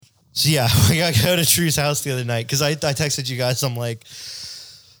So yeah, I got to go to Drew's house the other night because I texted you guys. I'm like,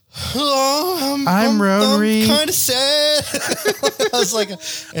 oh, I'm kind of sad. I was like,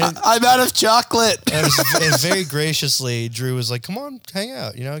 I'm out of chocolate. and very graciously, Drew was like, come on, hang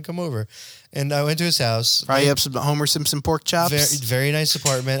out, come over. And I went to his house. Fry up some Homer Simpson pork chops. Very, very nice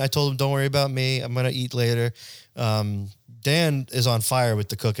apartment. I told him, don't worry about me. I'm going to eat later. Dan is on fire with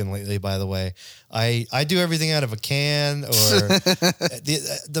the cooking lately, by the way. I do everything out of a can, or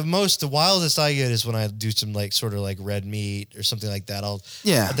the wildest I get is when I do some sort of red meat or something like that.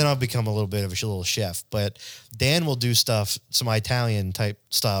 Then I'll become a little bit of a little chef. But Dan will do some Italian type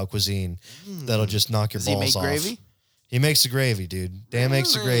style cuisine that'll just knock your balls off. Does he make gravy? He makes the gravy, dude. Dan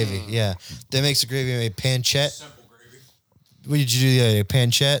makes the gravy. Yeah. Dan makes the gravy. He made pancetta. Simple gravy. What did you do the other day?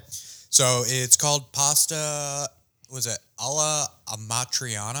 Pancetta? So it's called pasta, was it alla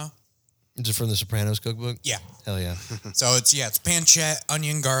amatriciana? Is it from the Sopranos cookbook? Yeah. Hell yeah. So it's pancetta,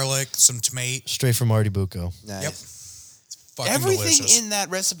 onion, garlic, some tomato. Straight from Marty Bucco. Nice. Yep. It's fucking Everything delicious. in that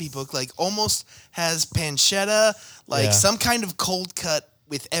recipe book almost has pancetta, some kind of cold cut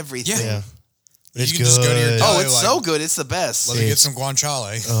with everything. Yeah. You It's can good. just go to your deli, it's so good. It's the best. Let me get some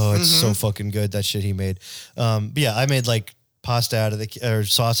guanciale. Oh, it's so fucking good, that shit he made. But yeah, I made pasta out of or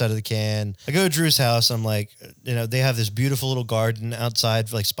sauce out of the can. I go to Drew's house. I'm like, they have this beautiful little garden outside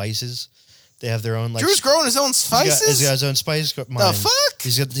for spices. They have their own Drew's growing his own spices? He's got his own spice mine. The fuck?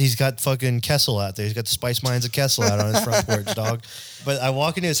 He's got fucking Kessel out there. He's got the spice mines of Kessel out on his front porch, dog. But I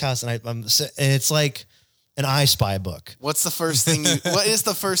walk into his house and and it's like an I Spy book. What is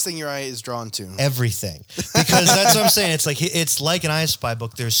the first thing your eye is drawn to? Everything. Because that's what I'm saying. It's like an I Spy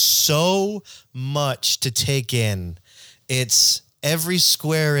book. There's so much to take in. It's every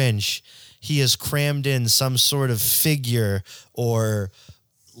square inch he has crammed in some sort of figure or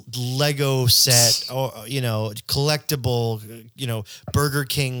Lego set or, collectible, Burger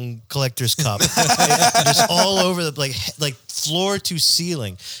King collector's cup. Just all over the, floor to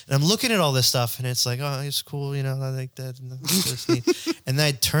ceiling. And I'm looking at all this stuff and it's oh, it's cool. I like that. And then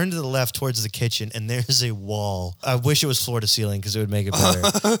I turn to the left towards the kitchen and there's a wall. I wish it was floor to ceiling because it would make it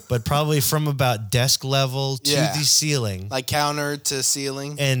better. But probably from about desk level to the ceiling. Like counter to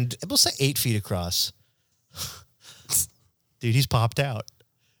ceiling. And we'll say 8 feet across. Dude, he's popped out.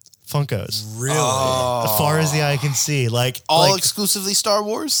 Funkos. Really? As far as the eye can see. All exclusively Star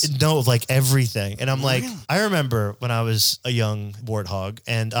Wars? No, everything. And I'm I remember when I was a young warthog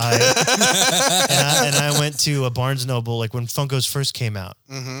and I went to a Barnes & Noble when Funkos first came out.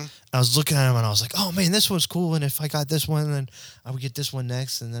 Mm-hmm. I was looking at them and I was like, oh man, this one's cool. And if I got this one, then I would get this one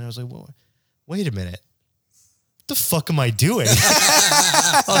next. And then I was like, wait a minute. What the fuck am I doing?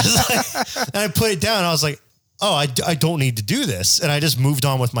 I was and I put it down. And I was like, oh, I don't need to do this. And I just moved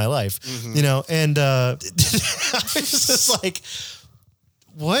on with my life, and I was just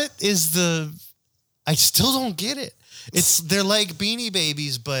what is I still don't get it. They're like Beanie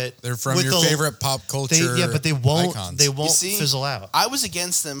Babies, but they're from your favorite pop culture but they won't, icons. They won't fizzle out. I was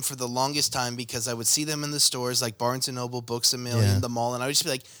against them for the longest time because I would see them in the stores like Barnes & Noble, Books A Million, the mall, and I would just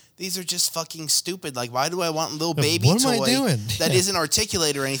be like, these are just fucking stupid. Why do I want a little baby what toy am I doing? that isn't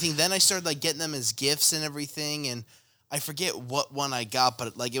articulated or anything? Then I started getting them as gifts and everything, and I forget what one I got,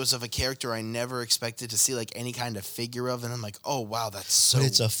 but it was of a character I never expected to see any kind of figure of, and I'm like, oh wow, that's so. But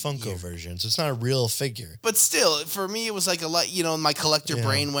it's a Funko version, so it's not a real figure. But still, for me, it was a lot. My collector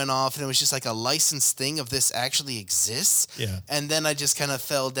brain went off, and it was just a licensed thing of this actually exists. Yeah. And then I just kind of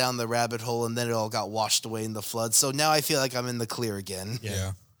fell down the rabbit hole, and then it all got washed away in the flood. So now I feel like I'm in the clear again.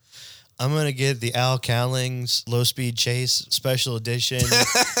 Yeah. I'm going to get the Al Cowlings Low Speed Chase Special Edition.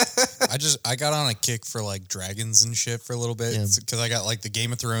 I got on a kick for dragons and shit for a little bit because I got the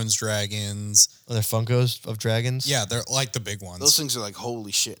Game of Thrones dragons. Are there Funkos of dragons? Yeah, they're the big ones. Those things are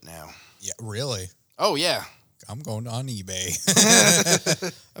holy shit now. Yeah, really? Oh, yeah. I'm going on eBay.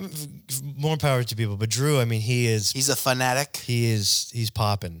 More power to people. But Drew, he's a fanatic. He's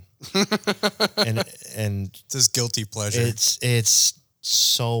popping. and it's his guilty pleasure. It's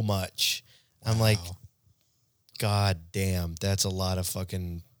so much. I'm God damn, that's a lot of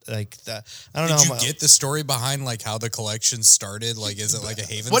fucking that. I don't know. Did you get the story behind how the collection started? Is it a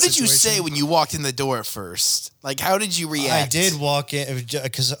Haven? What did you say when you walked in the door at first? How did you react? I did walk in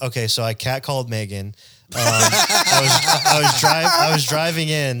because so I catcalled Megan. I was driving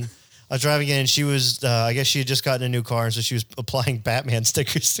in. And she was, I guess she had just gotten a new car, and so she was applying Batman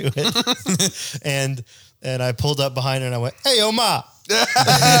stickers to it. and I pulled up behind her, and I went, "Hey, Oma!"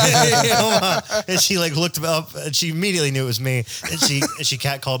 Hey, Oma. And she looked up, and she immediately knew it was me. And she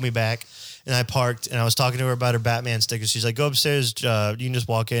catcalled me back, and I parked, and I was talking to her about her Batman stickers. She's like, "Go upstairs. You can just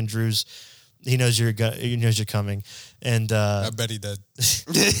walk in. Drew's He knows you're coming, and I bet he did.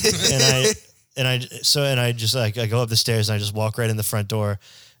 and I just like I go up the stairs and I just walk right in the front door,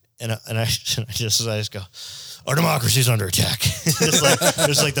 and I just go, our democracy's under attack. just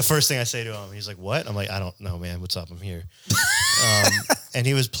like the first thing I say to him. He's like, what? I'm like, I don't know, man. What's up? I'm here. And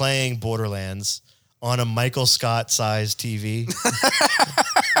he was playing Borderlands on a Michael Scott sized TV,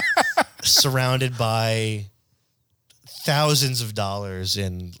 surrounded by thousands of dollars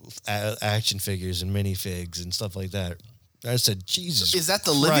in action figures and minifigs and stuff like that. I said, Jesus. Is that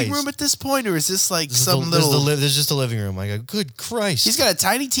the Christ. living room at this point, or is this like There's there's just a living room. I go, good Christ. He's got a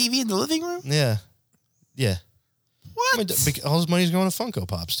tiny TV in the living room? Yeah. What? I mean, all his money's going to Funko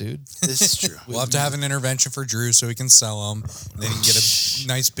Pops, dude. This is true. We'll have to have an intervention for Drew so he can sell them. And then he can get a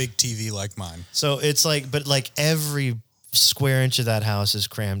nice big TV like mine. So it's like, but like every square inch of that house is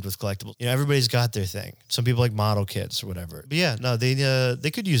crammed with collectibles. You know, everybody's got their thing. Some people like model kits or whatever. But yeah, no, they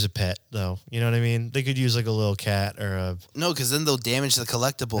could use a pet though. You know what I mean? They could use like a little cat or a. No, because then they'll damage the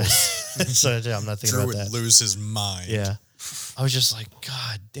collectibles. So yeah, I'm not thinking Drew about would that. lose his mind. Yeah. I was just like,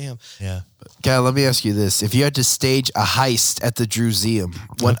 God damn. Yeah. Okay, let me ask you this. If you had to stage a heist at the Drewseum,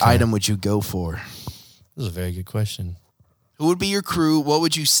 what item would you go for? This is a very good question. Who would be your crew? What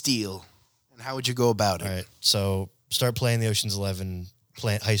would you steal? And how would you go about it? All right. So start playing the Ocean's 11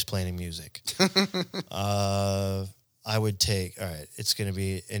 heist planning music. I would take, all right, it's going to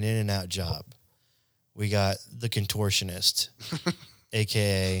be an in and out job. We got the contortionist,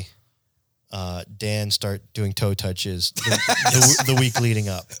 a.k.a. Dan start doing toe touches the week leading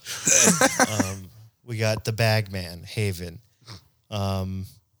up. We got the bagman, Haven.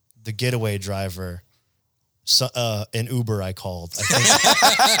 The getaway driver, an Uber I called.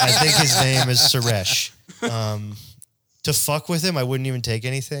 I think his name is Suresh. To fuck with him, I wouldn't even take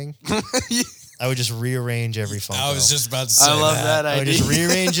anything. I would just rearrange every Funko. I was just about to say I love that I would idea. just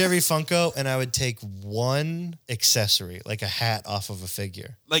rearrange every Funko, and I would take one accessory, like a hat off of a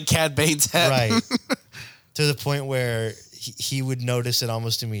figure. Like Cad Bane's hat. Right. To the point where he would notice it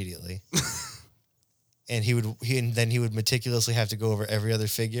almost immediately. And then he would meticulously have to go over every other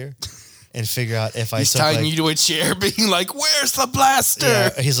figure and figure out if He's tying you to a chair, being like, "Where's the blaster?"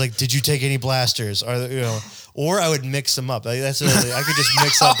 Yeah, he's like, "Did you take any blasters?" Or I would mix them up. Like, that's another thing. I could just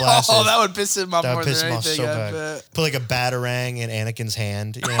mix up blasters. Oh, that would piss him off That more would piss than him off anything. so I bad. bet. Put like a batarang in Anakin's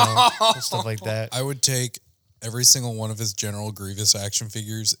hand, and stuff like that. I would take every single one of his General Grievous action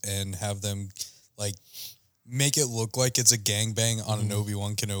figures and have them like make it look like it's a gangbang on an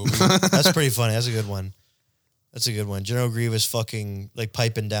Obi-Wan Kenobi. That's pretty funny. That's a good one. General Grievous fucking like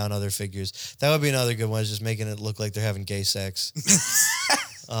piping down other figures. That would be another good one. Is just making it look like they're having gay sex.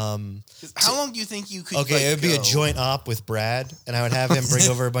 How long do you think you could? Okay, it would be a joint op with Brad, and I would have him bring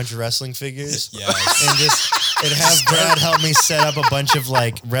over a bunch of wrestling figures. Yes. And have Brad help me set up a bunch of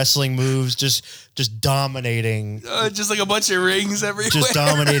like wrestling moves, just dominating, just like a bunch of rings everywhere. just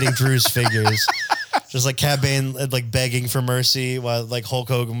dominating Drew's figures. Just like Cad Bane like begging for mercy while like Hulk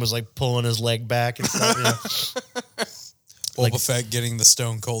Hogan was like pulling his leg back and stuff. Boba Fett getting the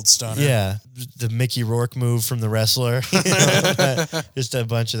Stone Cold Stunner. Yeah, the Mickey Rourke move from the wrestler. Just a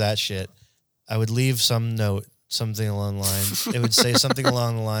bunch of that shit. I would leave some note, something along the lines. It would say something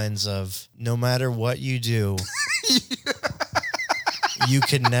along the lines of, no matter what you do, you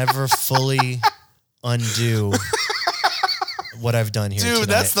can never fully undo what I've done here Dude, tonight.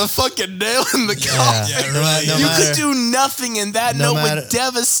 that's the fucking nail in the coffin. Yeah, really. You could do nothing, and that note would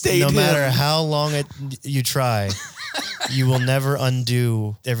devastate no him. matter how long you try, you will never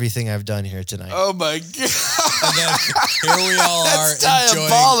undo everything I've done here tonight. Oh my god! And then here we all That's are enjoying.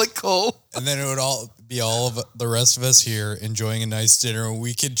 diabolical. And then it would all be all of the rest of us here enjoying a nice dinner, and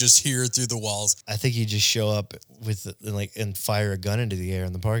we could just hear through the walls. I think you just show up and fire a gun into the air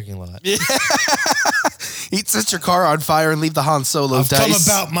in the parking lot. Yeah. He'd set your car on fire and leave the Han Solo I've dice.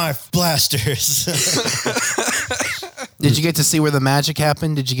 come about my blasters. Did you get to see where the magic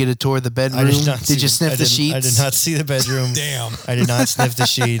happened? Did you get a tour of the bedroom? Did you sniff the sheets? I did not see the bedroom. Damn. I did not sniff the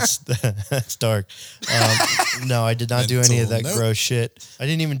sheets. That's dark. No, I did not do any of that gross shit. I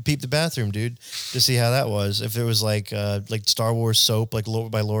didn't even peep the bathroom, dude, to see how that was. If it was like Star Wars soap, like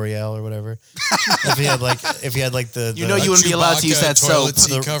by L'Oreal or whatever. if he had like the you wouldn't be allowed to use that soap. Toilet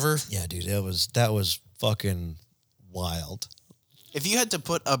seat cover. Yeah, dude, that was fucking wild. If you had to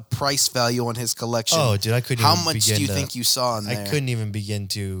put a price value on his collection, Oh, dude, I couldn't. how even much begin do you to- think you saw in there? I couldn't even begin.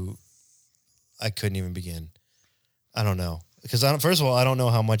 I don't know because first of all, I don't know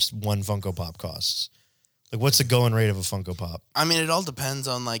how much one Funko Pop costs. Like, what's the going rate of a Funko Pop? I mean, it all depends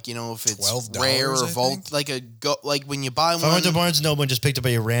on if it's $12, rare or I vault. think. Like when you buy If I went to one, Barnes & Noble and just picked up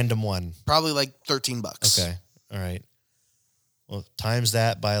a random one, probably like $13. okay, all right. Well, times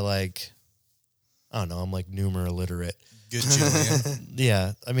that by like I don't know. I'm like numer illiterate. Good Julian.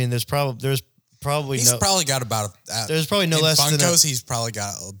 Yeah, I mean, there's probably He's probably got about. There's probably no in less Funkos, than he's probably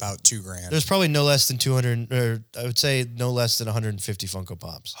got about $2,000. there's probably no less than 200, or I would say no less than 150 Funko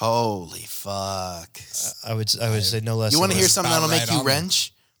Pops. Holy fuck! I would say no less. You want to hear something about that'll make right you on there.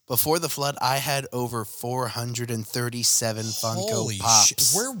 wrench? Before the flood, I had over 437 Funko Holy Pops.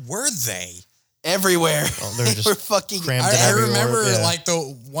 shit! Where were they? Everywhere. Oh, they're They just were fucking crammed I every remember order, yeah. like the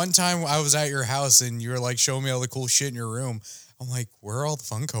one time I was at your house and you were like showing me all the cool shit in your room. I'm like, where are all the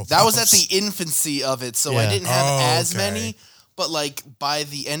Funko Pops? That was at the infancy of it, so I Yeah. didn't have as okay. many. But like by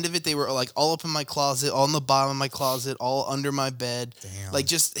the end of it, they were like all up in my closet, all in the bottom of my closet, all under my bed, Damn. like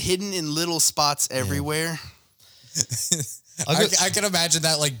just hidden in little spots everywhere. I can imagine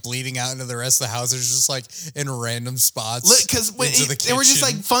that like bleeding out into the rest of the house. There's just like in random spots. Because into they were just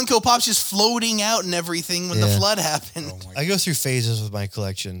like kitchen. Funko Pops just floating out and everything when the Yeah. flood happened. Oh my I go through phases with my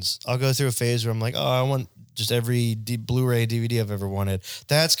collections. I'll go through a phase where I'm like, oh, I want just every Blu-ray DVD I've ever wanted.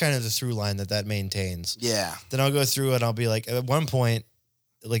 That's kind of the through line that maintains. Yeah. Then I'll go through and I'll be like, at one point,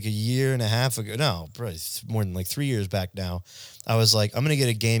 like a year and a half ago, no, probably more than like 3 years back now, I was like, I'm going to get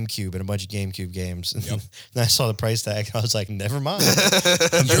a GameCube and a bunch of GameCube games. And then I saw the price tag and I was like, never mind.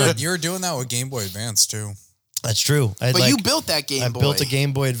 you were doing that with Game Boy Advance too. That's true. But you built that Game Boy. I built a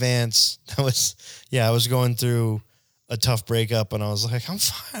Game Boy Advance. I was going through a tough breakup and I was like, I'm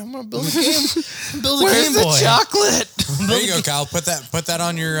fine. I'm going to build a game. Where's Game the Boy. chocolate? There you go, Kyle. Put that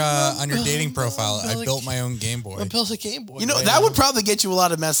on your dating profile. I Build a- built my own Game Boy. I built a Game Boy. You know, man. that would probably get you a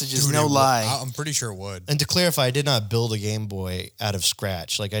lot of messages, Dude, no it would- lie. I'm pretty sure it would. And to clarify, I did not build a Game Boy out of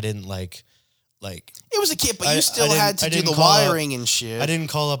scratch. Like I didn't like It was a kit, but I- you still I didn't- had to I do didn't the call up- wiring and shit. I didn't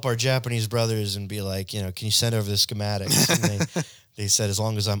call up our Japanese brothers and be like, can you send over the schematics? And they said, as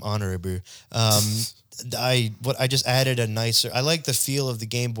long as I'm honorable. I just added a nicer. I like the feel of the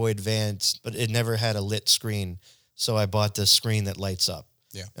Game Boy Advance, but it never had a lit screen, so I bought the screen that lights up.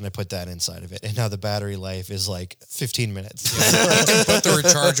 Yeah. And I put that inside of it, and now the battery life is like 15 minutes. You can put the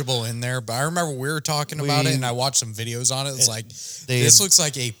rechargeable in there, but I remember we were talking about it and I watched some videos on it. It's like, this looks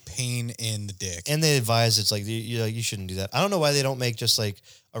like a pain in the dick. And they advise it's like you shouldn't do that. I don't know why they don't make just like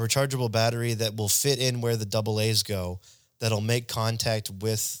a rechargeable battery that will fit in where the AA's go, that'll make contact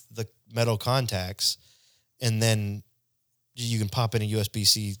with the metal contacts, and then you can pop in a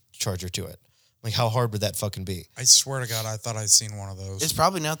USB-C charger to it. Like, how hard would that fucking be? I swear to God, I thought I'd seen one of those. It's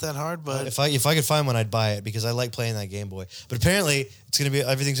probably not that hard, but If I could find one, I'd buy it because I like playing that Game Boy. But apparently,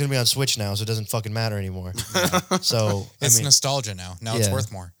 everything's gonna be on Switch now, so it doesn't fucking matter anymore. So It's I mean, nostalgia now. Now it's Yeah.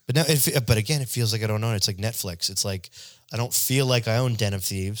 worth more. But now, but again, it feels like I don't own it. It's like Netflix. It's like I don't feel like I own Den of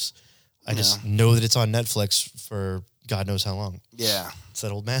Thieves. I just know that it's on Netflix for God knows how long. yeah. It's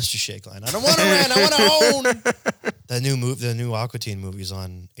that old Master Shake line. I don't want to rent. I want to own. The new Aqua Teen movie's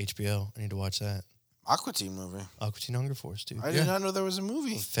on HBO. I need to watch that. Aqua Teen movie. Aqua Teen Hunger Force, dude. I did not know there was a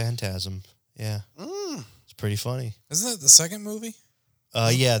movie. Phantasm. Yeah, it's pretty funny. Isn't that the second movie?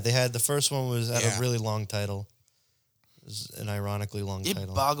 Yeah, they had the first one was had Yeah. a really long title. It was an ironically long It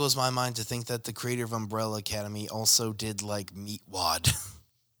title. boggles my mind to think that the creator of Umbrella Academy also did like Meatwad.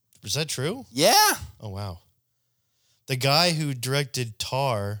 Is that true? Yeah. Oh wow. The guy who directed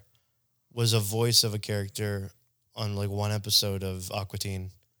Tar was a voice of a character on like one episode of Aqua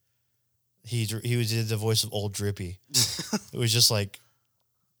Teen. He did the voice of Old Drippy. It was just like,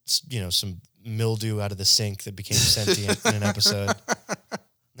 some mildew out of the sink that became sentient in an episode.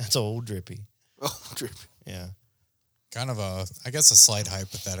 That's Old Drippy. Oh, Drippy. Yeah. Kind of I guess a slight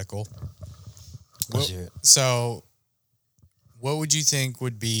hypothetical. Let's hear it. So, what would you think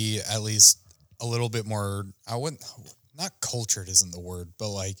would be at least a little bit more, not cultured isn't the word, but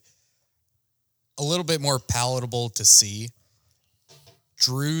like a little bit more palatable to see?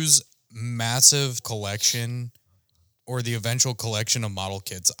 Drew's massive collection or the eventual collection of model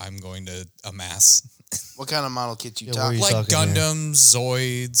kits I'm going to amass. What kind of model kit you Yeah, where talking? you Like talking here? Gundams,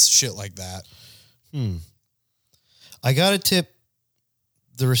 Zoids, shit like that. I got to tip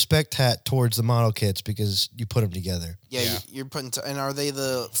the respect hat towards the model kits because you put them together. Yeah, Yeah. you're putting. And are they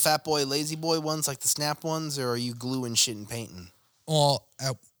the Fat Boy, Lazy Boy ones, like the Snap ones, or are you gluing shit and painting? Well,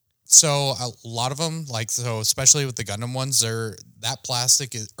 so a lot of them, especially with the Gundam ones, that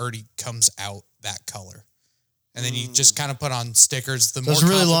plastic already comes out that color. And then you just kind of put on stickers. That's a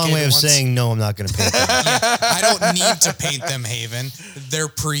really long way of saying, no, I'm not going to paint them. I don't need to paint them, Haven. They're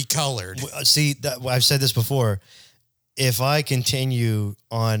pre-colored. See, I've said this before. If I continue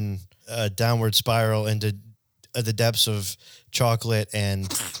on a downward spiral into the depths of chocolate and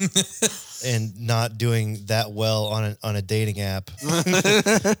not doing that well on a dating app,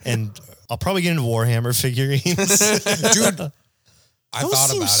 and I'll probably get into Warhammer figurines. Dude, I Those thought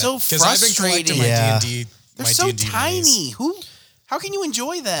seem about so it because I've been collecting my frustrating. D&D. They're my so D&D tiny. minis. How can you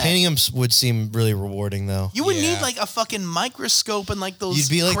enjoy that? Painting them would seem really rewarding, though. You would Yeah. need like a fucking microscope and like those. You'd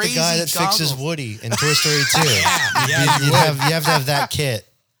be like the crazy guy that fixes goggles. Woody in Toy Story 2. Yeah, you have to have that kit,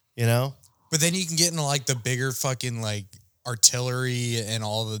 you know? But then you can get into like the bigger fucking like artillery and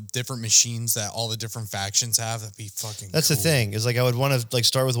all the different machines that all the different factions have. That'd be fucking That's cool. the thing, is like I would want to like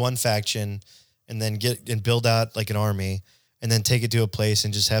start with one faction and then get and build out like an army and then take it to a place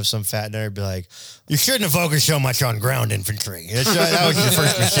and just have some fat nerd be like, you shouldn't have focused so much on ground infantry. That was your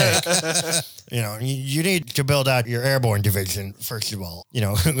first mistake. You know, you need to build out your airborne division, first of all. You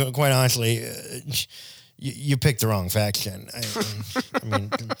know, quite honestly, you picked the wrong faction. I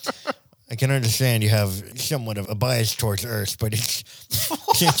mean, I can understand you have somewhat of a bias towards Earth, but it's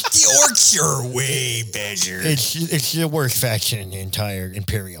The orcs are way better. it's the worst faction in the entire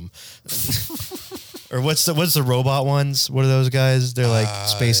Imperium. Or what's the robot ones? What are those guys? They're like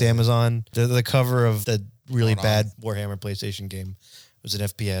Space Amazon. They're the cover of the really bad Warhammer PlayStation game. It was an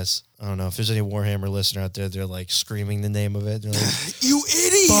FPS. I don't know if there's any Warhammer listener out there. They're like screaming the name of it. They're like, You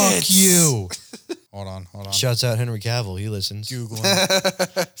idiots! "Fuck you!" Hold on. Shouts out Henry Cavill. He listens.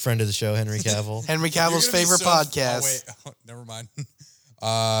 Googling. Friend of the show, Henry Cavill. Henry Cavill's favorite podcast. Oh, wait. Never mind.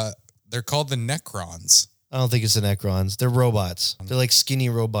 They're called the Necrons. I don't think it's the Necrons. They're robots. They're like skinny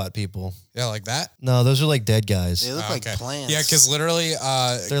robot people. Yeah, like that. No, those are like dead guys. They look like plants. Yeah, because literally,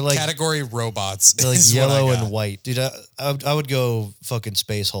 They're like- category robots. They're like is what I yellow got. and white. Dude, I would go fucking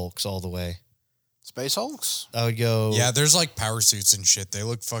Space Hulks all the way. Space Hulks. I would go... Yeah, there's like power suits and shit. They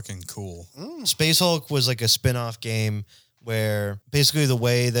look fucking cool. Space Hulk was like a spin-off game where basically the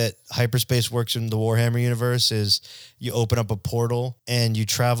way that hyperspace works in the Warhammer universe is you open up a portal and you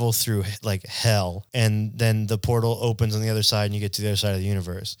travel through like hell, and then the portal opens on the other side and you get to the other side of the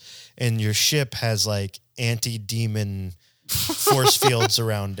universe. And your ship has like anti-demon force fields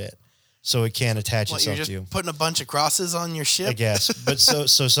around it, so it can't attach What, you're itself just to you. putting a bunch of crosses on your ship? I guess. But so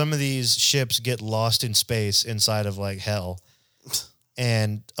some of these ships get lost in space inside of like hell,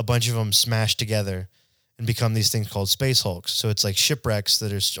 and a bunch of them smash together and become these things called Space Hulks. So it's like shipwrecks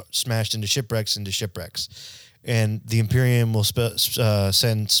that are smashed into shipwrecks. And the Imperium will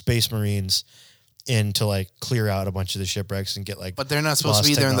send Space Marines in to like clear out a bunch of the shipwrecks and get like. But they're not supposed to lost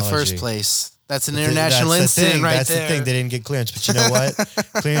be there in the first technology. place. That's an That's international the incident thing. right That's there. the thing. They didn't get clearance. But you know what?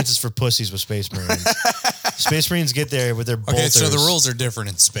 Clearance is for pussies with Space Marines. Space Marines get there with their bolters. Okay, so the rules are different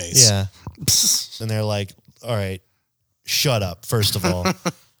in space. Yeah. And they're like, all right, shut up, first of all.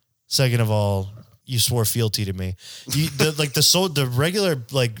 Second of all, you swore fealty to me. The regular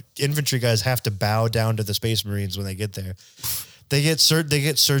like infantry guys have to bow down to the Space Marines when they get there. They get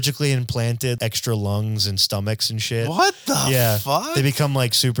surgically implanted extra lungs and stomachs and shit. What the fuck? They become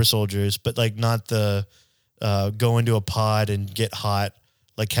like super soldiers, but like not the go into a pod and get hot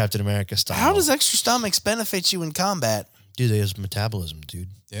like Captain America style. How does extra stomachs benefit you in combat? Dude, they have metabolism, dude.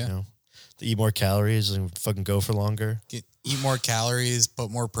 Yeah. You know? They eat more calories and fucking go for longer. Eat more calories,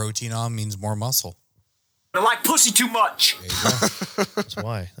 put more protein on means more muscle. I like pussy too much. There you go. That's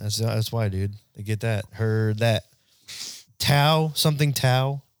why. That's why, dude. They get that. Heard that. Tau, something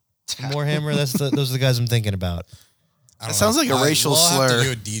Tau. Warhammer. Those are the guys I'm thinking about. I don't sounds know. like a racial we'll slur. have to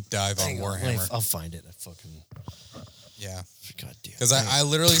do a deep dive on Hang on, Warhammer. I'll find it. Yeah. God damn. Because I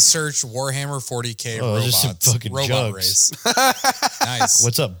literally searched Warhammer 40K Oh, those are some robots. fucking Robot jugs. race. Nice.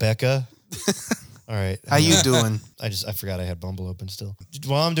 What's up, Becca? All right. How you doing? I forgot I had Bumble open still.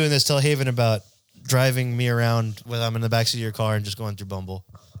 While I'm doing this, tell Haven about driving me around when I'm in the backseat of your car and just going through Bumble.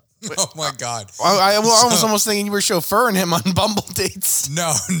 Oh my God. I was almost thinking you were chauffeuring him on Bumble dates.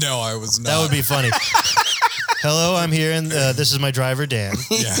 No, I was not. That would be funny. Hello, I'm here, and this is my driver, Dan.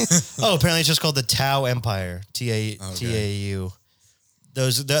 Yeah. Oh, apparently it's just called the Tau Empire. T-A-U.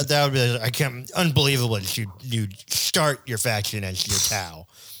 That would be, I can't, unbelievable that you start your faction as your Tau.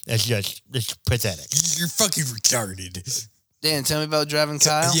 That's just pathetic. You're fucking retarded. Dan, tell me about driving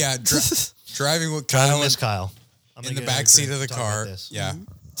Kyle. Yeah. Driving with Driving Kyle Miss Kyle. I'm in the gonna back seat of the talk about car. this. Yeah. And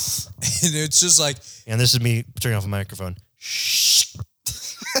it's just like And this is me turning off the microphone. a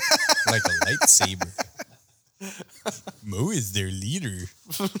lightsaber. Mo is their leader.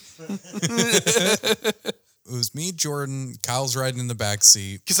 It was me, Jordan. Kyle's riding in the back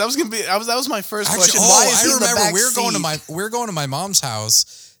seat. Because that was my first Actually, question. Why is he I in the remember back we seat? were going to my mom's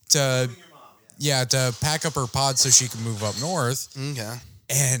house to to pack up her pod so she could move up north. Okay.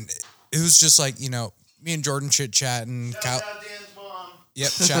 And it was just like, me and Jordan chit chatting. Kyle, yep,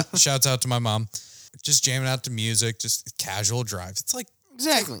 shouts out to my mom. Just jamming out to music, just casual drive. It's like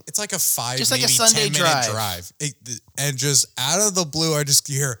Exactly. it's like a 5 Just like a maybe Sunday 10 minute drive. And just out of the blue, I just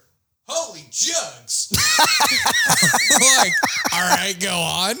hear, holy jugs. Like, all right, go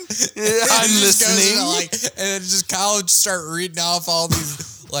on. I'm listening. And then just Kyle would start reading off all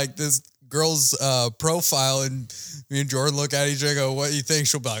these, like this girl's profile, and me and Jordan look at each other and go, what do you think?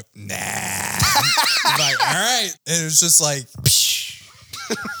 She'll be like, nah. I'm like, all right. And it's just like,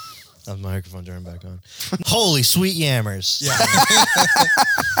 The microphone turned back on. Holy sweet yammers. yeah.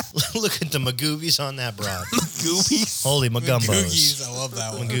 Look at the magoogies on that broad. Goobies. Holy magumbos. Cookies, I love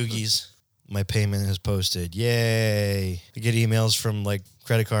that one. Magoogies. My payment has posted. Yay. I get emails from like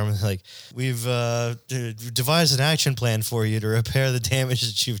Credit Karma like, we've devised an action plan for you to repair the damage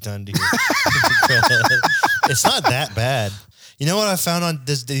that you've done to your credit. It's not that bad. You know what I found on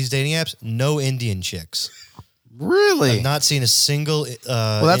these dating apps? No Indian chicks. Really? I've not seen a single.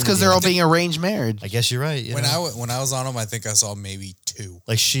 Well, that's because they're all being arranged marriage. I guess you're right. When I was on them, I think I saw maybe 2.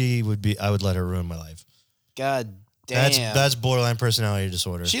 like I would let her ruin my life. God damn. That's borderline personality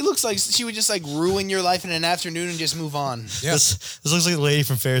disorder. She looks like she would just like ruin your life in an afternoon and just move on. Yeah. This looks like the lady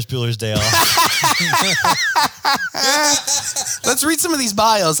from Ferris Bueller's Day Off. Let's read some of these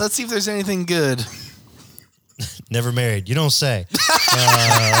bios. Let's see if there's anything good. Never married. You don't say.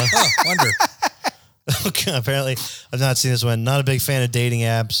 Wonder. Okay, apparently, I've not seen this one. Not a big fan of dating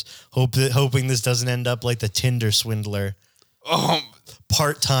apps. Hoping this doesn't end up like the Tinder swindler.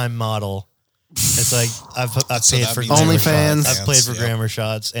 Part-time model. It's like I've So paid that for means grammar OnlyFans. shots. I've played for Yep. grammar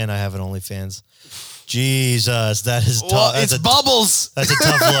shots, and I have an OnlyFans. Jesus, that is tough. Well, it's Bubbles. That's a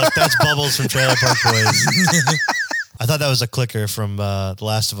tough look. That's Bubbles from Trailer Park Boys. I thought that was a clicker from The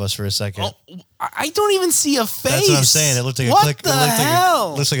Last of Us for a second. Oh, I don't even see a face. That's what I'm saying. It looked like what a clicker. the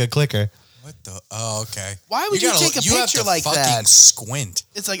hell? Looks like a clicker. What the? Oh, okay. Why would you take a you have picture to like fucking that? Squint.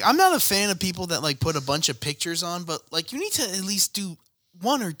 It's like, I'm not a fan of people that like put a bunch of pictures on, but like you need to at least do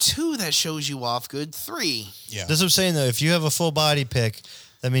 1 or 2 that shows you off good. 3. Yeah. That's what I'm saying, though. If you have a full body pic,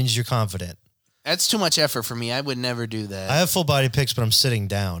 that means you're confident. That's too much effort for me. I would never do that. I have full body pics, but I'm sitting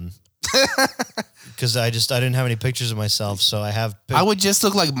down. Because I didn't have any pictures of myself, so I have. I would just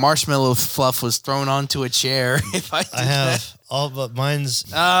look like marshmallow fluff was thrown onto a chair if I did I have all, but mine's.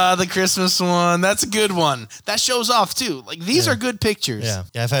 the Christmas one. That's a good one. That shows off too. Like these are good pictures. Yeah,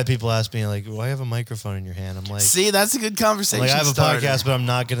 I've had people ask me like, "Why have a microphone in your hand?" I'm like, See, that's a good conversation. "Like I have a starter. podcast, but I'm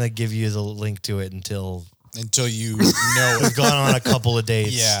not gonna give you the link to it until you know we've gone on a couple of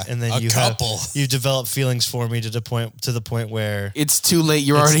dates." Yeah, and then a couple. you develop feelings for me to the point where It's too late.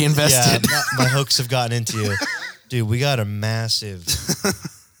 You're already invested. Yeah, my hooks have gotten into you, dude. We have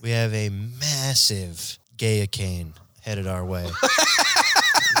a massive gay-a-cane headed our way.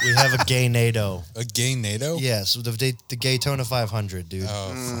 We have a gay NATO. a gay NATO. Yes, the Gaytona 500, dude.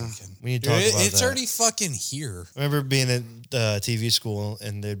 Fucking. We need to talk about It's that. already fucking here. I remember being at TV school,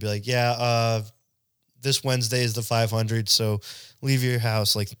 and they'd be like, "Yeah, this Wednesday is the 500, so leave your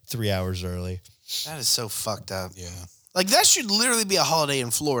house like 3 hours early." That is so fucked up. Yeah. Like that should literally be a holiday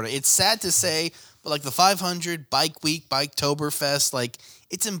in Florida. It's sad to say, but like the 500, Bike Week, Biketoberfest, like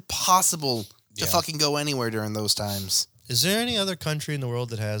it's impossible to fucking go anywhere during those times. Is there any other country in the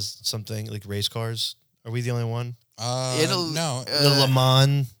world that has something like race cars? Are we the only one? No. The Le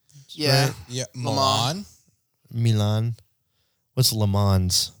Mans, Yeah. right? Yeah. Milan. Milan. What's Le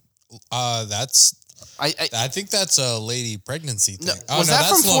Mans? That's. I think that's a lady pregnancy no, thing. was that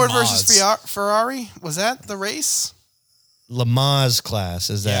that's from Ford Le Mans. versus Ferrari? Was that the race? Le Mans class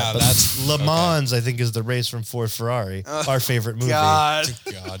is that? Yeah, But that's- Le okay. Mans. I think is the race from Ford Ferrari, our favorite movie. God.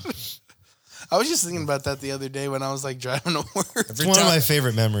 God. I was just thinking about that the other day when I was like driving to work. It's one of my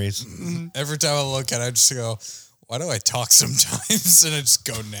favorite memories. Every time I look at it, I just go, why do I talk sometimes? And I just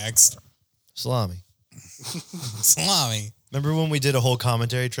go next. Salami. Salami. Remember when we did a whole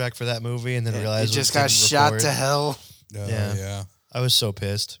commentary track for that movie and then It realized just we got couldn't shot record? to hell. Yeah. I was so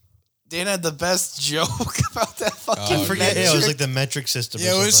pissed. Dan had the best joke about that fucking. I forget. Yeah, it was metric. like the metric system. or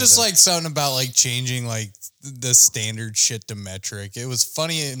Yeah, it was something just that. like something about like changing like the standard shit to metric. It was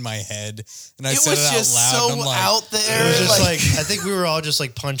funny in my head, and I It said was it out just loud. so and I'm like, out there. It was just like I think we were all just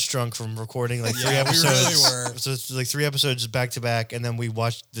like punch drunk from recording like 3 Yeah, we episodes. really were. So it's like 3 episodes back to back, and then we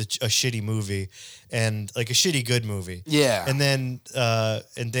watched a shitty movie, and like a shitty good movie. Yeah. And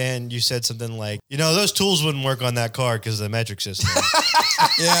then you said something like, those tools wouldn't work on that car because of the metric system.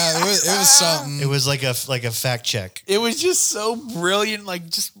 yeah, it was something. It was like a fact check. It was just so brilliant, like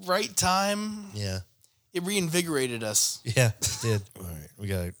just right time. Yeah. It reinvigorated us. Yeah, it did. All right,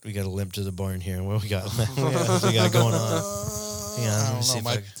 we got to limp to the barn here. What we got? What we got going on? Hang on, let me see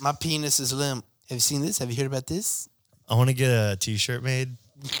if My penis is limp. Have you seen this? Have you heard about this? I want to get a T-shirt made.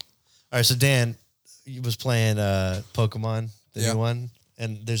 All right, so Dan was playing Pokemon, the Yeah. new one,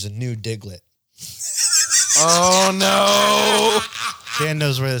 and there's a new Diglett. Oh no! Dan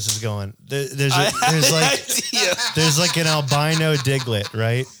knows where this is going. There's like an albino Diglett,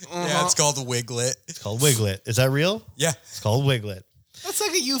 right? Yeah, it's called a Wiglet. It's called Wiglet. Is that real? Yeah. It's called Wiglet. That's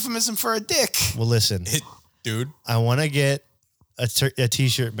like a euphemism for a dick. Well, listen, Dude. I want to get a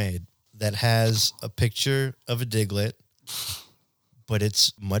T-shirt made that has a picture of a Diglett, but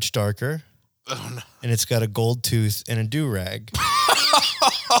it's much darker. Oh, no. And it's got a gold tooth and a do-rag.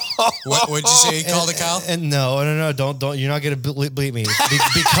 What'd you say you called it, Kyle? And no, don't. You're not gonna bleep me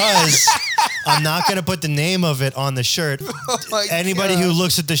because I'm not gonna put the name of it on the shirt. Anybody who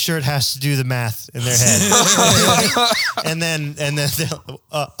looks at the shirt has to do the math in their head, and then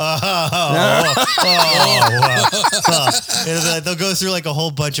they'll go through like a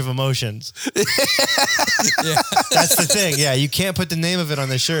whole bunch of emotions. Yeah. That's the thing. Yeah, you can't put the name of it on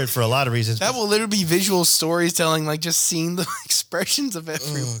the shirt for a lot of reasons. That will literally be visual storytelling, like just seeing the expressions of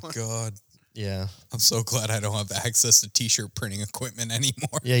everyone. Oh, God. Yeah. I'm so glad I don't have access to T-shirt printing equipment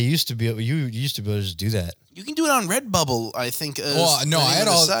anymore. Yeah, you used to be able to just do that. You can do it on Redbubble, I think. Well, no, I had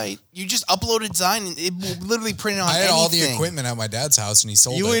all the site. You just upload a design and it will literally print it on I had anything. all the equipment at my dad's house and he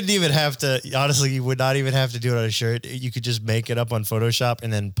sold You it. wouldn't even have to, honestly, you would not even have to do it on a shirt. You could just make it up on Photoshop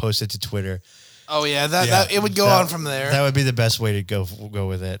and then post it to Twitter. Oh, yeah, that it would go on from there. That would be the best way to go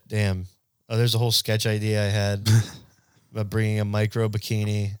with it. Damn. Oh, there's a whole sketch idea I had about bringing a micro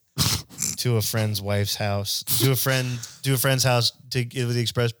bikini to a friend's wife's house, to a friend's house with the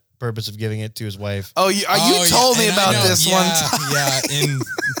express purpose of giving it to his wife. Oh, you told me about this one time. Yeah,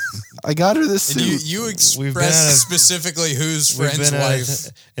 I got her this and suit. you expressed specifically whose friend's wife.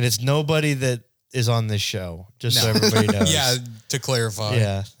 And it's nobody that is on this show, just so everybody knows. Yeah, to clarify.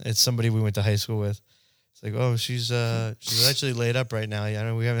 Yeah, it's somebody we went to high school with. It's like, oh, she's actually laid up right now. Yeah, I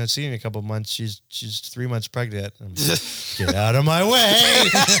know we haven't seen her in a couple of months. She's 3 months pregnant. Get out of my way!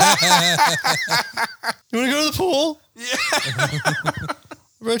 You want to go to the pool? Yeah.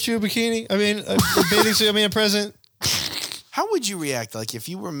 I brought you a bikini. I mean, a bathing suit. I mean, a present. How would you react, like, if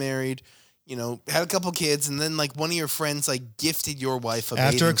you were married, you know, had a couple kids, and then like one of your friends like gifted your wife a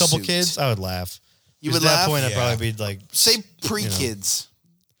bathing After a couple suit? kids, I would laugh. You would at that laugh? point, I'd Yeah. probably be like, Say pre-kids.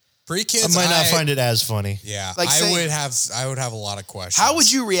 Pre-kids, I might not find it as funny. Yeah, Like, I would have a lot of questions. How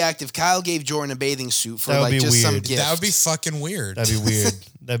would you react if Kyle gave Jordan a bathing suit for That would like be just some weird. gift? That would be fucking weird. That'd be weird.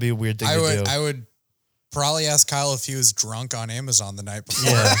 That'd be a weird thing to do. I would probably ask Kyle if he was drunk on Amazon the night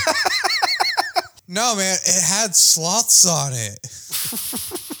before. Yeah. No, man, it had sloths on it.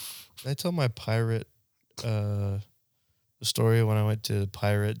 Did I tell my pirate story when I went to the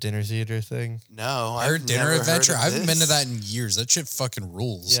pirate dinner theater thing? No, Our I've dinner never heard adventure. of I haven't been to this. that in years. That shit fucking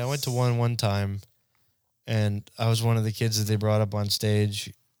rules. Yeah, I went to one time, and I was one of the kids that they brought up on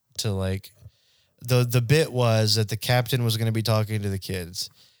stage to like. The bit was that the captain was going to be talking to the kids,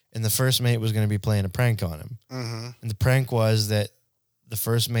 and the first mate was going to be playing a prank on him. Mm-hmm. And the prank was that the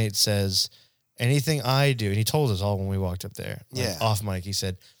first mate says, anything I do, and he told us all when we walked up there, like, Yeah. off mic, he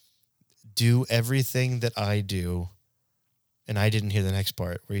said, do everything that I do. And I didn't hear the next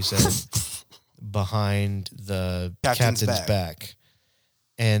part where he said, behind the captain's back.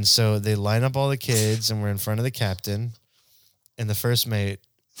 And so they line up all the kids and we're in front of the captain. And the first mate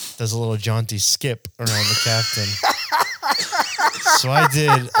does a little jaunty skip around the captain. So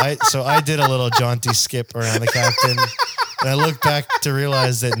I did a little jaunty skip around the captain. And I looked back to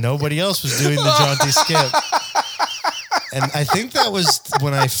realize that nobody else was doing the jaunty skip. And I think that was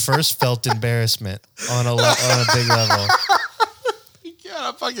when I first felt embarrassment on a big level. God,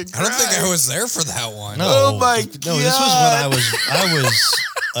 I'm fucking I don't think I was there for that one. No, Oh my no, this was when I was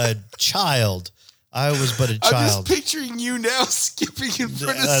a child. I was but a I'm child. just picturing you now skipping in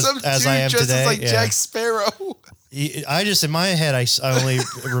front of As- some as dude I am dressed today, as like yeah. Jack Sparrow. I just in my head I only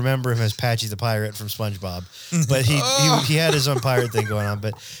remember him as Patchy the Pirate from SpongeBob, but he had his own pirate thing going on.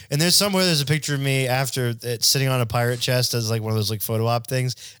 And there's a picture of me after it sitting on a pirate chest as like one of those like photo op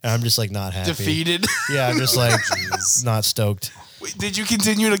things, and I'm just like not happy. Defeated. Yeah, I'm just like not stoked. Wait, did you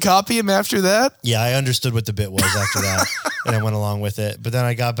continue to copy him after that? Yeah, I understood what the bit was after that, and I went along with it. But then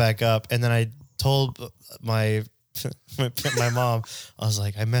I got back up, and then I told my mom, I was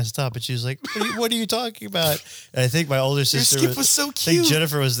like, I messed up, and she was like, "What are you talking about?" And I think my older Your sister skip was so I think cute.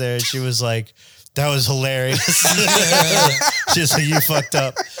 Jennifer was there, and she was like, "That was hilarious." She's like, "You fucked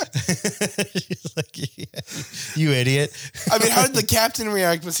up." She's like, "Yeah, you idiot." I mean, how did the captain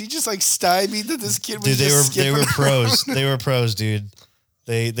react? Was he just like stymied that this kid was Dude, they just were skipping pros. around? They were pros, dude.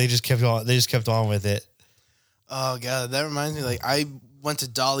 They just kept on. They just kept on with it. Oh god, that reminds me. Like I went to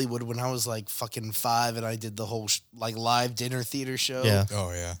Dollywood when I was like fucking 5, and I did the whole like live dinner theater show. Yeah.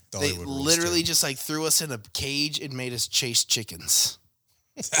 Oh yeah. They Dollywood rules, literally too. just like threw us in a cage and made us chase chickens.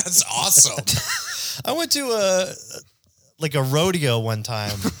 That's awesome. I went to like a rodeo one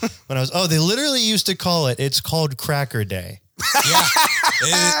time when I was. Oh, they literally used to call it. It's called Cracker Day.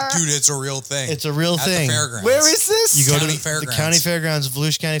 Yeah, dude, it's a real thing. It's a real thing. The fairgrounds. Where is this? You go County to the Fairgrounds. county fairgrounds,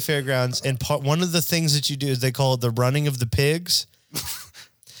 Volusia County Fairgrounds, and one of the things that you do is they call it the running of the pigs.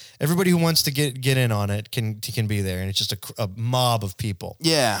 Everybody who wants to get in on it can be there, and it's just a mob of people.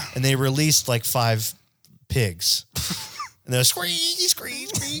 Yeah. And they released like 5 pigs, and they're scream,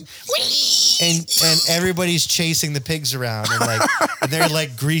 and everybody's chasing the pigs around, and they're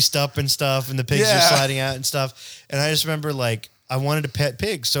like greased up and stuff, and the pigs are sliding out and stuff. And I just remember like I wanted to pet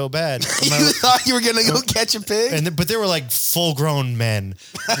pigs so bad. You thought you were gonna go catch a pig, but there were like full grown men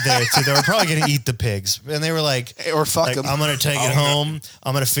there too. They were probably gonna eat the pigs, and they were like, or fuck like, them. I'm gonna take it home.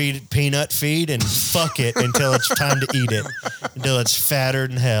 I'm gonna feed it peanut feed and fuck it until it's time to eat it, until it's fatter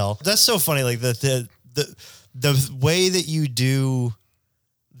than hell. That's so funny. Like the way that you do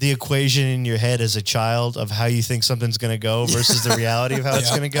the equation in your head as a child of how you think something's going to go versus the reality of how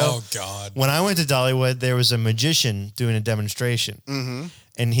it's going to go. Oh, God. When I went to Dollywood, there was a magician doing a demonstration. Mm-hmm.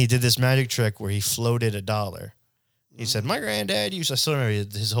 And he did this magic trick where he floated $1. He said, my granddad used to, I still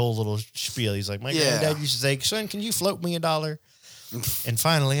remember his whole little spiel. He's like, my granddad used to say, son, can you float me $1? And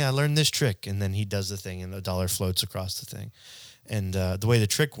finally, I learned this trick. And then he does the thing and $1 floats across the thing. And the way the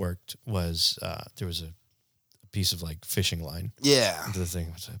trick worked was there was a piece of like fishing line. Yeah. The thing,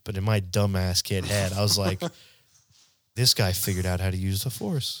 but in my dumbass kid head, I was like, this guy figured out how to use the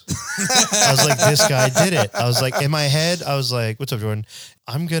force. I was like, this guy did it. I was like, in my head, I was like, what's up, Jordan?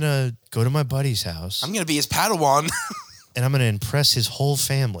 I'm going to go to my buddy's house. I'm going to be his Padawan. And I'm going to impress his whole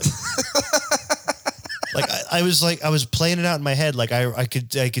family. Like I was playing it out in my head. Like I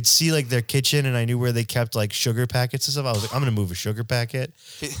could see like their kitchen, and I knew where they kept like sugar packets and stuff. I was like, I'm gonna move a sugar packet,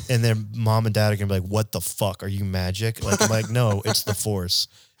 and then mom and dad are gonna be like, "What the fuck? Are you magic?" Like I'm like, "No, it's the Force."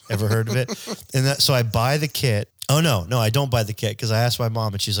 Ever heard of it? And so I buy the kit. Oh no, I don't buy the kit because I asked my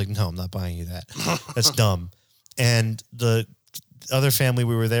mom, and she's like, "No, I'm not buying you that. That's dumb." And the other family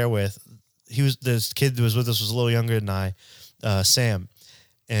we were there with, this kid that was with us was a little younger than I, Sam.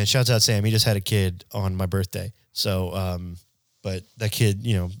 And shouts out Sam. He just had a kid on my birthday. So, but that kid,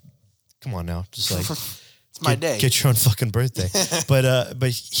 come on now, just like it's my day. Get your own fucking birthday. but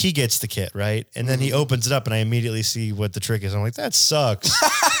he gets the kit, right? And then he opens it up, and I immediately see what the trick is. I'm like, that sucks.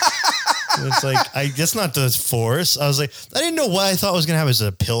 And it's like that's not the Force. I was like, I didn't know what I thought was gonna happen. Was it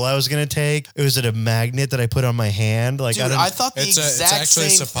a pill I was gonna take? Was it a magnet that I put on my hand? Like, Dude, I thought the it's exact actually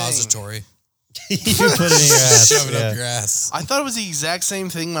same a suppository. thing. You put it in your ass. Shove it up your ass. I thought it was the exact same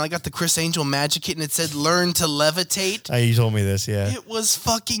thing when I got the Chris Angel Magic Kit and it said "Learn to levitate." You told me this, yeah. It was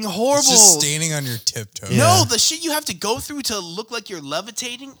fucking horrible. It's just standing on your tiptoes. Yeah. No, the shit you have to go through to look like you're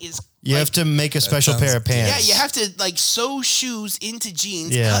levitating is. You have to make a special pair of pants. Yeah, you have to like sew shoes into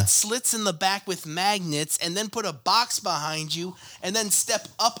jeans, cut slits in the back with magnets, and then put a box behind you, and then step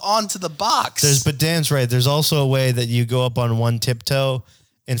up onto the box. But Dan's right. There's also a way that you go up on one tiptoe,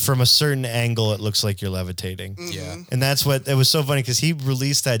 and from a certain angle, it looks like you're levitating. Yeah. And that's what, it was so funny because he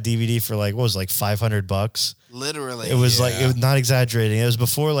released that DVD for like, what was it, like $500? Literally. It was like, it was not exaggerating. It was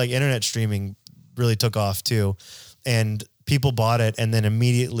before like internet streaming really took off too. And people bought it, and then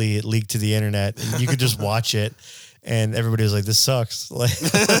immediately it leaked to the internet, and you could just watch it. And everybody was like, this sucks. Like,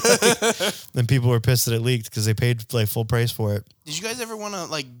 then people were pissed that it leaked because they paid like full price for it. Did you guys ever want to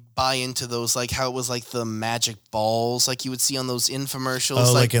like buy into those, like how it was like the magic balls like you would see on those infomercials?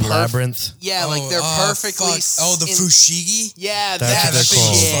 Oh, like in Labyrinth? Yeah, like they're perfectly... the fushigi? Yeah, That's that what they're shit.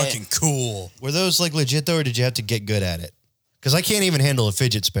 called. Is fucking cool. Were those like legit though, or did you have to get good at it? Because I can't even handle a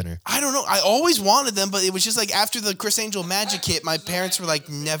fidget spinner. I don't know. I always wanted them, but it was just like after the Chris Angel Magic Kit, my parents were like,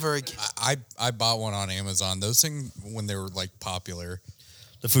 never again. I bought one on Amazon. Those things, when they were like popular.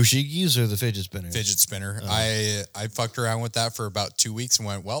 The fushigis or the fidget spinner? Fidget spinner. I fucked around with that for about 2 weeks and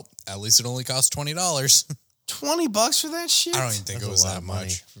went, well, at least it only cost $20. $20 for that shit? I don't even think That's it was a lot that of money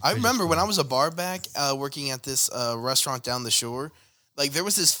much. for I fidget remember when spinner. I was a bar back working at this restaurant down the shore. Like there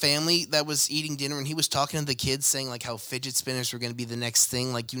was this family that was eating dinner, and he was talking to the kids, saying like how fidget spinners were going to be the next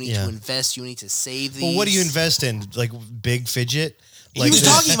thing. Like you need to invest, you need to save these. Well, what do you invest in? Like big fidget? Like He was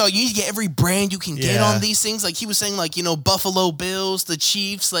talking about you need to get every brand you can get Yeah. on these things. Like he was saying, like, Buffalo Bills, the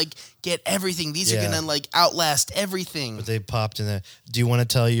Chiefs, like get everything. These are Yeah. gonna like outlast everything. But they popped in there. Do you want to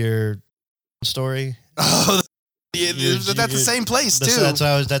tell your story? Oh, yeah, that's the same place too.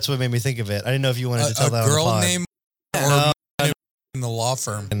 That's what made me think of it. I didn't know if you wanted to tell that A girl on the pod. named No. in the law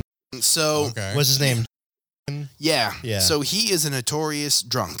firm. So Okay. What's his name? yeah, Yeah. So he is a notorious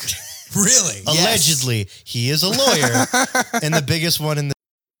drunk. Really? Allegedly, he is a lawyer and the biggest one in the.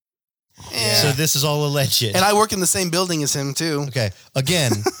 Yeah. So this is all alleged. And I work in the same building as him too. Okay.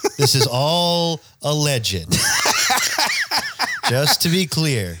 Again, this is all alleged. Just to be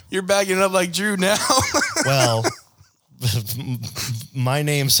clear. You're backing up like Drew now. Well, my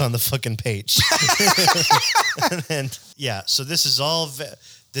name's on the fucking page. And yeah, so this is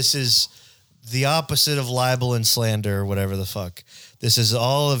this is the opposite of libel and slander or whatever the fuck. This is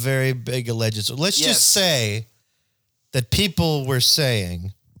all a very big alleged. So let's just say that people were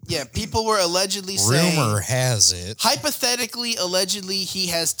saying. Yeah, people were allegedly saying. Rumor has it. Hypothetically, allegedly, he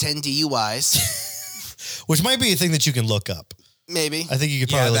has 10 DUIs. Which might be a thing that you can look up. Maybe. I think you could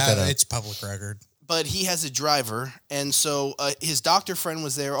probably look that up. It's public record. But he has a driver, and so his doctor friend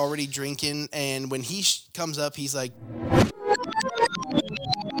was there already drinking, and when he comes up, he's like...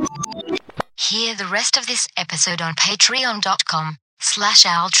 Hear the rest of this episode on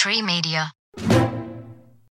patreon.com/owltreemedia.